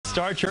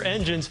Start your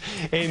engines,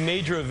 a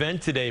major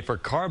event today for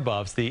car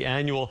buffs. The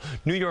annual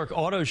New York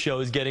Auto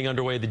Show is getting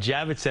underway at the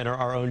Javits Center.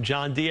 Our own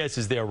John Diaz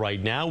is there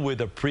right now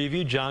with a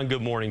preview. John,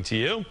 good morning to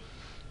you.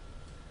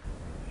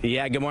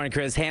 Yeah, good morning,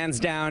 Chris. Hands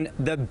down,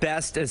 the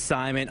best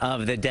assignment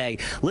of the day.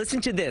 Listen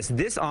to this.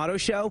 This auto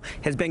show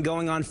has been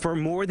going on for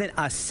more than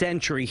a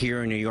century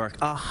here in New York.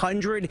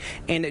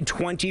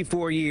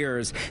 124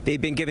 years. They've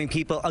been giving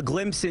people a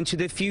glimpse into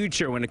the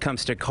future when it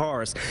comes to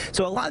cars.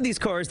 So a lot of these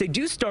cars, they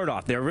do start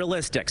off, they're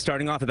realistic,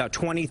 starting off about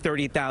 $20,000,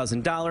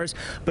 $30,000.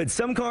 But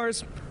some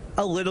cars,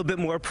 a little bit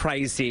more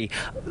pricey,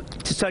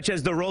 such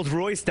as the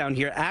Rolls-Royce down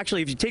here.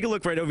 Actually, if you take a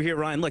look right over here,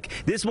 Ryan, look,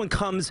 this one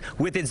comes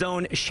with its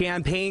own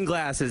champagne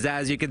glasses,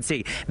 as you can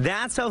see.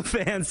 That's how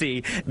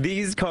fancy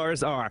these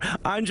cars are.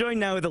 I'm joined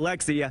now with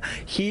Alexia.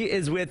 He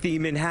is with the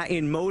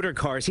Manhattan Motor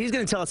Cars. He's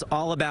going to tell us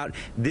all about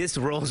this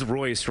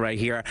Rolls-Royce right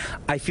here.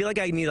 I feel like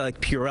I need to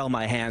Purell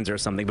my hands or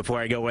something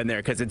before I go in there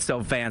because it's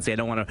so fancy. I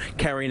don't want to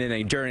carry in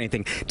any dirt or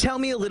anything. Tell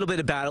me a little bit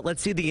about it.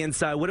 Let's see the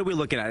inside. What are we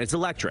looking at? It's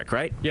electric,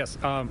 right? Yes.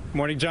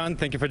 Morning, John.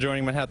 Thank you for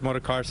joining Manhattan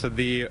Motor Cars at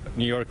the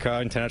New York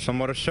International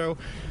Motor Show.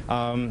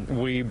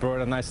 We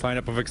brought a nice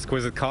lineup of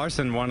exquisite cars,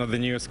 and one of the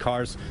newest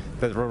cars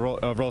that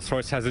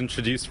Rolls-Royce has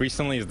introduced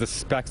recently is the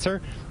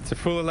Spectre. It's a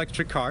full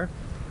electric car,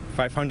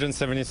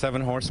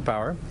 577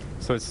 horsepower,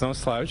 so it's no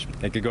slouch.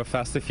 It could go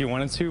fast if you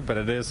wanted to, but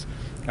it is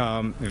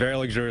very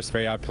luxurious,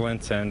 very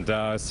opulent, and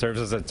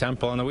serves as a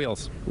temple on the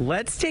wheels.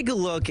 Let's take a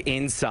look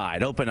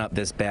inside. Open up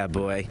this bad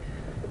boy.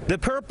 The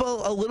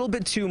purple, a little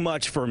bit too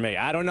much for me.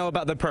 I don't know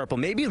about the purple.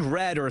 Maybe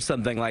red or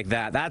something like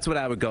that. That's what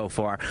I would go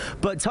for.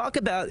 But talk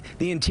about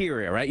the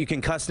interior, right? You can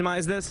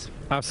customize this?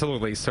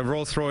 Absolutely. So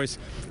Rolls-Royce,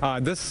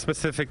 this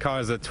specific car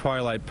is a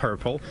twilight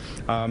purple.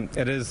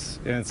 It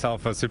is in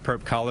itself a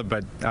superb color,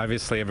 but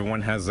obviously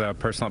everyone has a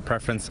personal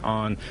preference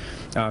on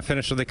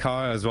finish of the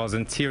car as well as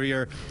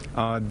interior.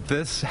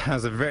 This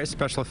has a very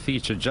special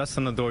feature. Just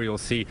on the door you'll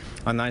see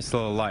a nice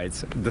little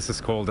lights. This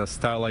is called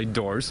Starlight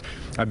doors.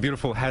 A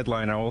beautiful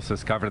headliner also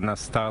is covered in a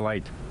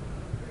Starlight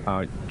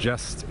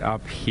just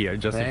up here,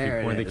 just if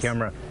you point the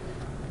camera.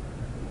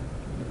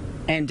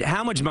 And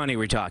how much money are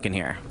we talking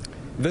here?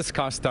 This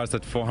car starts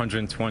at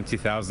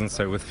 $420,000,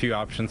 so with few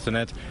options in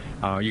it,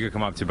 you could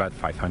come up to about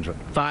 $500,000.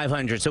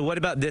 $500,000. So what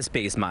about this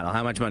base model?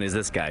 How much money is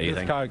this guy, you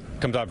think? This car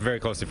comes up very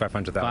close to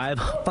 $500,000.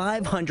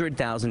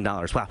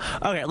 $500,000. Wow.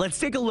 Okay, let's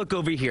take a look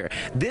over here.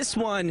 This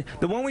one,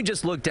 the one we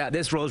just looked at,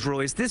 this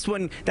Rolls-Royce, this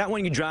one, that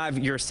one you drive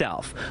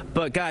yourself.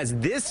 But guys,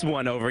 this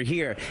one over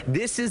here,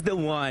 this is the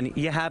one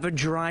you have a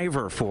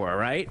driver for,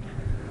 right?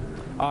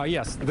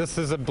 Yes, this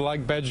is a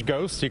Black Badge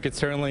Ghost. You could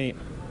certainly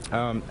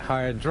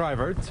hire a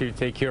driver to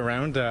take you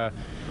around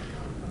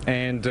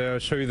and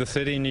show you the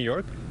city in New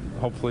York.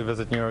 Hopefully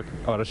visit New York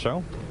Auto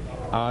Show.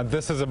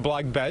 This is a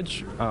Black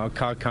Badge.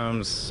 Car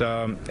comes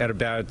at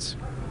about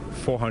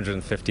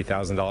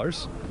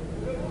 $450,000.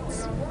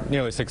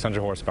 Nearly 600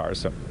 horsepower,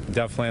 so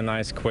definitely a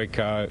nice, quick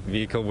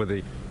vehicle with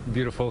a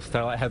beautiful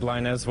Starlight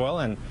headline as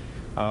well. And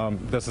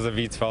this is a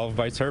V12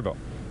 by turbo.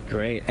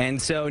 Great. And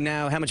so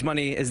now, how much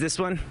money is this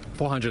one?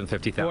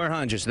 $450,000.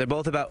 $400,000. So they're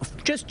both about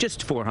just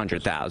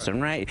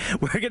 $400,000, right?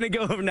 We're going to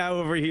go now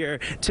over here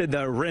to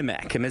the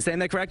Rimac. Am I saying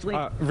that correctly?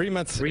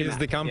 Rimac is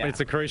the company. Yeah. It's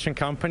a Croatian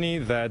company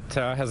that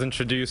has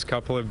introduced a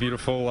couple of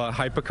beautiful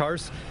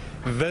hypercars.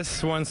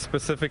 This one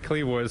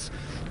specifically was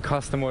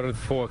custom ordered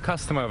for a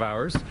customer of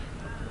ours.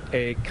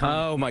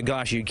 Oh my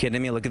gosh, are you kidding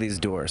me? Look at these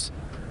doors.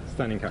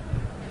 Stunning car.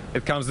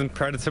 It comes in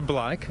Predator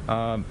Black.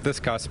 This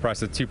car's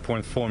priced at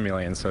 $2.4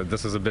 million, so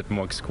this is a bit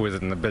more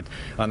exquisite and a bit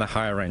on the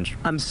higher range.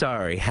 I'm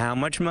sorry, how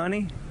much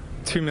money?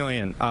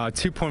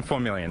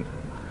 $2.4 million.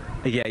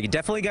 Yeah, you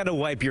definitely got to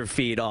wipe your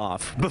feet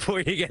off before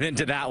you get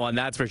into that one,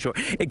 that's for sure.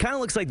 It kind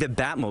of looks like the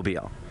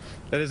Batmobile.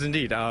 It is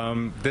indeed.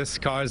 This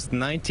car is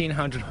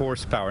 1,900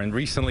 horsepower, and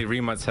recently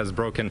Rimac has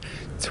broken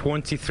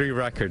 23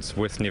 records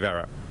with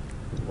Nivera.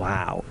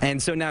 Wow.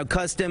 And so now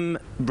custom,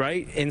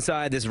 right,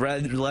 inside this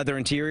red leather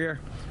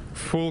interior?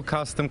 Full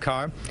custom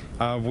car.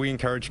 We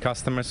encourage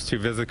customers to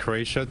visit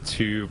Croatia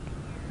to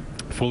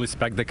fully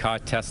spec the car,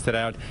 test it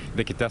out.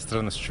 They could test it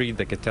on the street,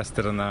 they could test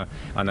it on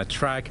a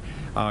track.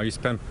 You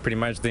spend pretty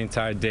much the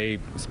entire day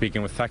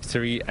speaking with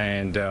factory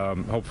and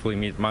hopefully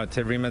meet Mate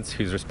Rimac,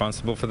 who's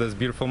responsible for this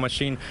beautiful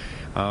machine.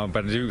 But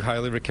I do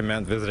highly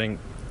recommend visiting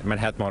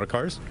Manhattan Motor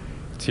Cars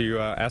to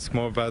ask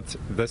more about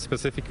this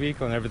specific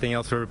vehicle and everything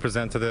else we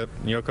represent to the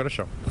New York Auto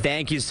Show.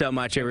 Thank you so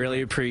much. I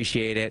really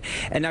appreciate it.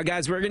 And now,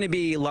 guys, we're going to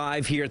be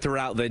live here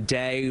throughout the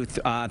day,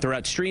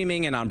 throughout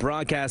streaming and on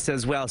broadcast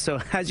as well.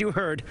 So, as you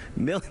heard,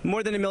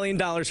 more than $1 million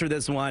for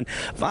this one,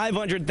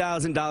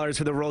 $500,000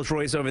 for the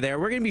Rolls-Royce over there.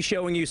 We're going to be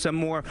showing you some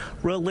more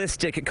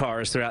realistic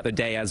cars throughout the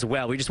day as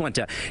well. We just want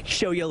to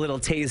show you a little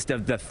taste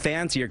of the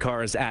fancier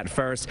cars at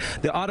first.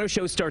 The auto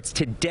show starts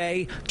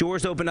today.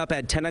 Doors open up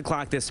at 10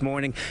 o'clock this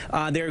morning.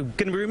 They're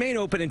going to going to remain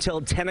open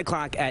until 10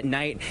 o'clock at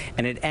night,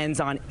 and it ends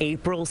on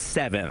April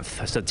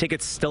 7th. So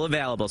tickets still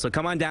available. So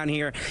come on down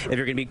here if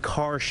you're going to be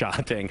car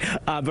shopping.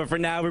 But for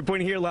now, we're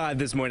pointing here live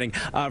this morning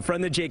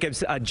from the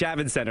Jacobs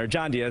Javits Center.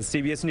 John Diaz,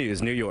 CBS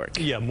News, New York.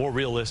 Yeah, more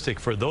realistic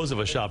for those of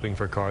us shopping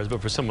for cars,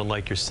 but for someone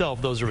like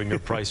yourself, those are in your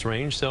price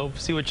range. So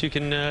see what you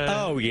can.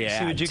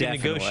 See what you can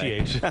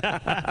negotiate.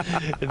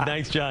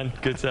 Thanks, John.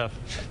 Good stuff.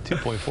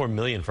 $2.4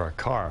 million for a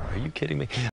car. Are you kidding me?